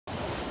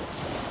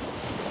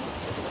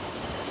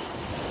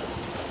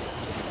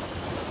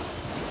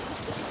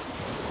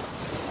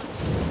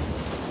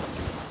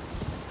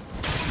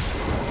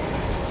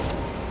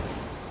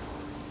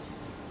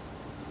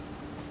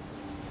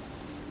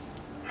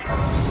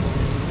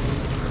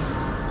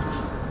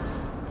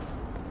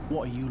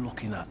What are you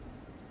looking at?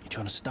 You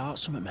trying to start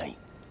something, mate?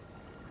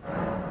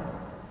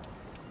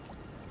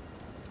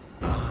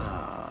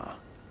 Ah,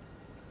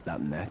 that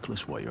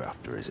necklace what you're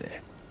after, is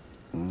it?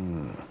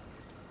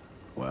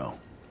 Well,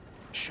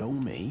 show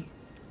me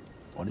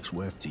what it's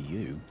worth to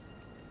you,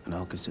 and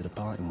I'll consider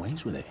parting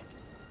ways with it.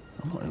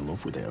 I'm not in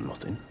love with it or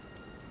nothing.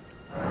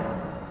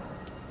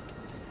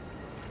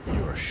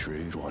 You're a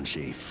shrewd one,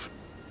 Chief.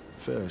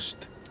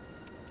 First,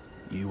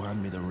 you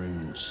hand me the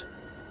runes.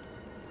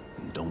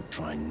 And don't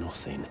try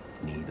nothing,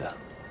 neither.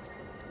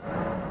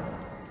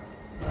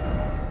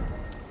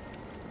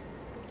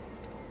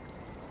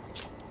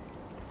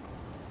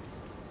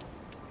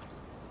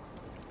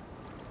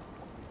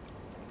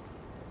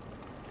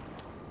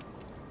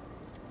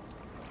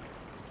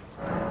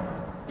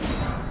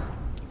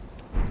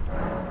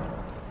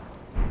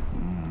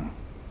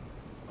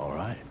 All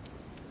right.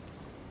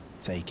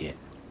 Take it.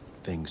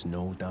 Thing's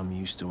no damn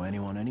use to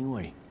anyone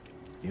anyway.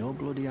 Your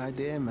bloody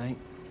idea, mate.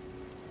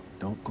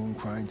 Don't come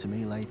crying to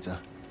me later.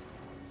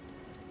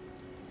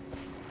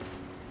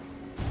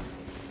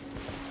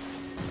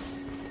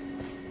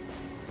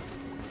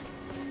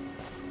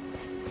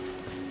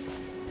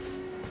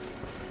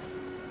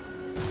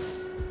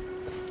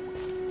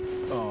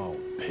 Oh,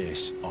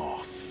 piss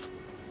off.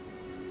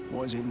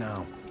 What is it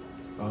now?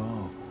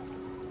 Oh,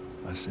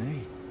 I see.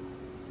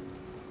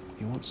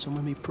 You want some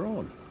of me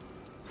prawn?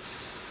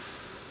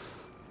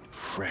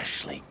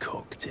 Freshly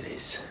cooked it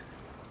is.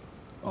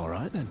 All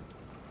right then.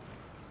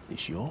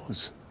 It's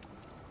yours.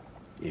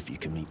 If you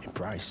can meet my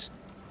price.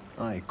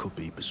 I could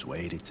be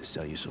persuaded to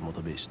sell you some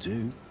other bits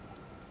too.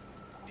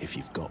 If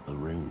you've got the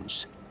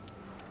runes.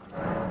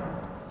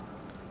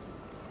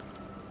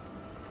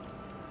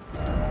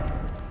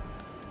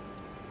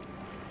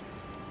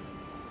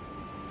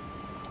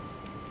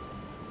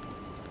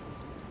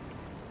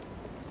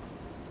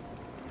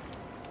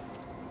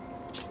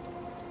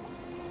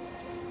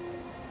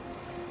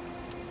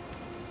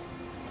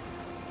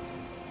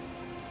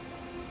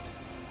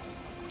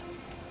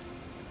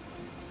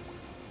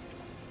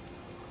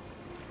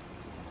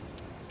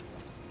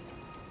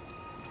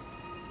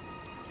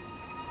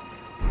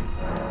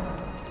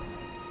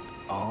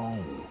 Oh.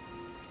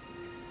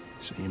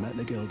 So you met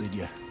the girl, did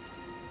you?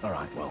 All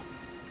right, well,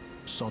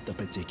 sod the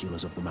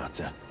particulars of the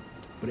matter.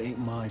 But it ain't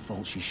my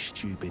fault she's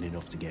stupid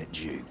enough to get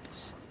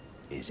duped,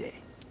 is it?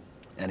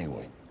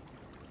 Anyway,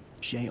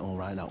 she ain't all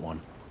right, that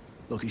one.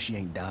 Lucky she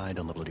ain't died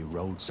on the bloody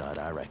roadside,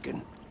 I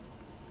reckon.